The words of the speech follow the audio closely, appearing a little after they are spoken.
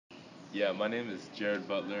Yeah, my name is Jared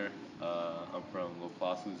Butler. I'm from La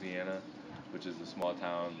Place, Louisiana, which is a small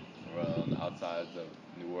town on the outsides of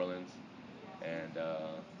New Orleans. And,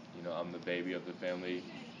 I'm the baby of the family.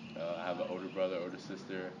 I have an older brother, older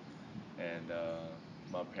sister, and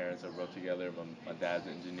my parents are both together. My dad's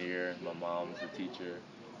an engineer, my mom's a teacher.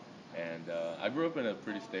 And I grew up in a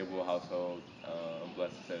pretty stable household. I'm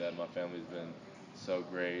blessed to say that my family's been so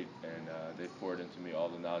great, and they've poured into me all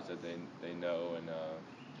the knowledge that they know, and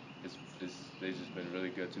they've just been really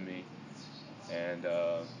good to me. And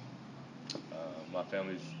my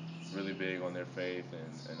family's really big on their faith,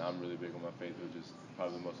 and I'm really big on my faith, which is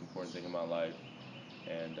probably the most important thing in my life.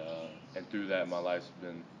 And through that, my life's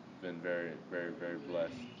been very, very, very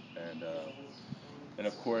blessed. And uh, and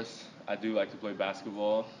of course, I do like to play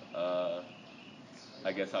basketball.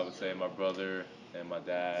 I guess I would say my brother and my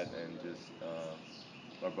dad and just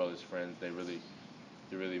my brother's friends, they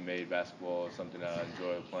really made basketball something that I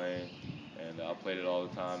enjoy playing, and I played it all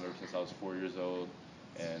the time ever since I was 4 years old,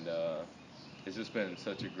 and it's just been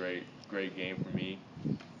such a great game for me,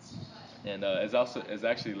 and it's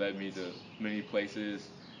actually led me to many places.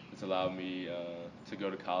 It's allowed me to go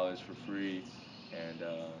to college for free, and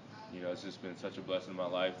it's just been such a blessing in my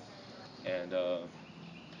life, and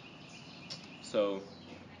so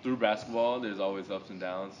through basketball, there's always ups and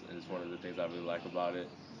downs, and it's one of the things I really like about it.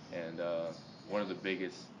 And one of the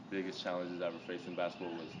biggest challenges I ever faced in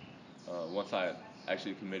basketball was once I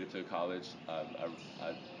actually committed to college.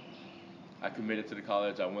 I committed to the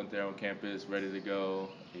college. I went there on campus, ready to go.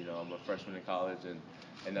 I'm a freshman in college, and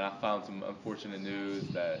then I found some unfortunate news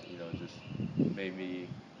that just made me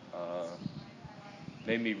uh,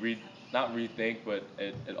 made me not rethink, but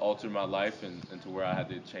it altered my life and to where I had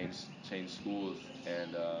to change schools.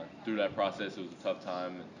 And through that process, it was a tough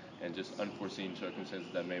time and just unforeseen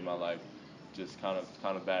circumstances that made my life just kind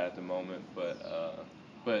of bad at the moment.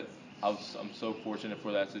 But I'm so fortunate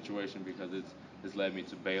for that situation because it's led me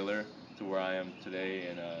to Baylor, to where I am today,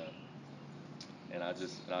 and I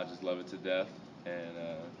just love it to death.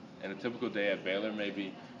 And a typical day at Baylor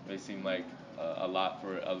may seem like a lot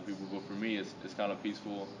for other people, but for me, it's kind of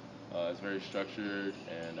peaceful. It's very structured,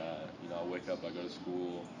 and I wake up, I go to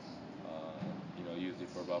school, usually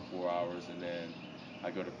for about 4 hours, and then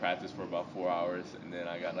I go to practice for about 4 hours, and then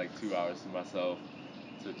I got like 2 hours to myself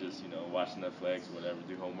to just watch Netflix or whatever,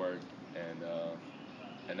 do homework, and uh,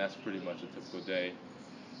 and that's pretty much a typical day.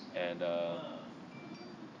 And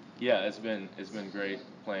yeah, it's been great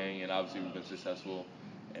playing, and obviously we've been successful,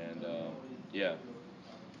 and yeah.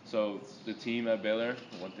 So the team at Baylor,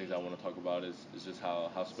 one thing I want to talk about is just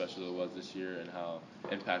how special it was this year and how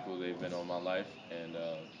impactful they've been on my life, and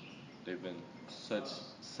they've been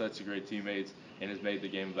such great teammates, and it's made the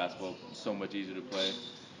game of basketball so much easier to play.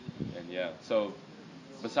 And yeah, so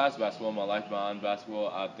besides basketball, my life beyond basketball,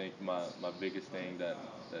 I think my biggest thing that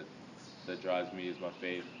that drives me is my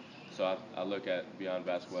faith. So I look at beyond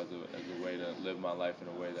basketball as a way to live my life in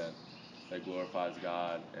a way that glorifies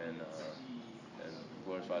God and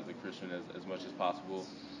glorifies the Christian as much as possible.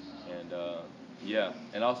 And yeah,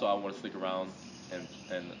 and also I want to stick around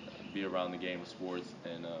and be around the game of sports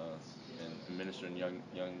and ministering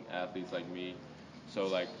young athletes like me. So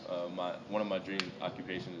like my one of my dream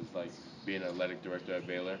occupations is like being an athletic director at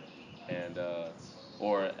Baylor, and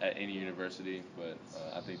or at any university. But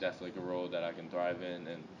I think that's like a role that I can thrive in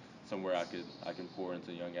and somewhere I can pour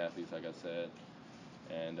into young athletes, like I said.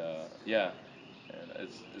 And yeah, and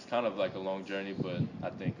it's kind of like a long journey, but I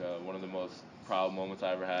think one of the most proud moments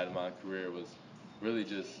I ever had in my career was really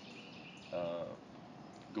just uh,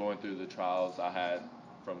 going through the trials I had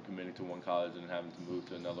from committing to one college and having to move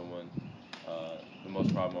to another one. The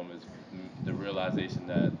most proud moment is the realization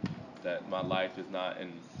that my life is not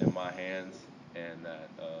in my hands, and that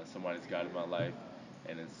somebody's guided my life,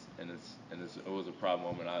 and it was a proud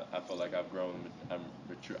moment. I felt like I've grown,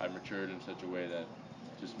 I matured in such a way that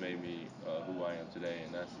just made me who I am today,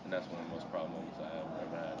 and that's one of the most proud moments I have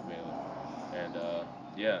ever had at Baylor. And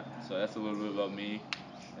yeah, so that's a little bit about me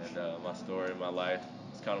and my story, my life.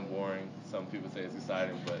 It's kind of boring. Some people say it's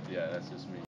exciting, but yeah, that's just me.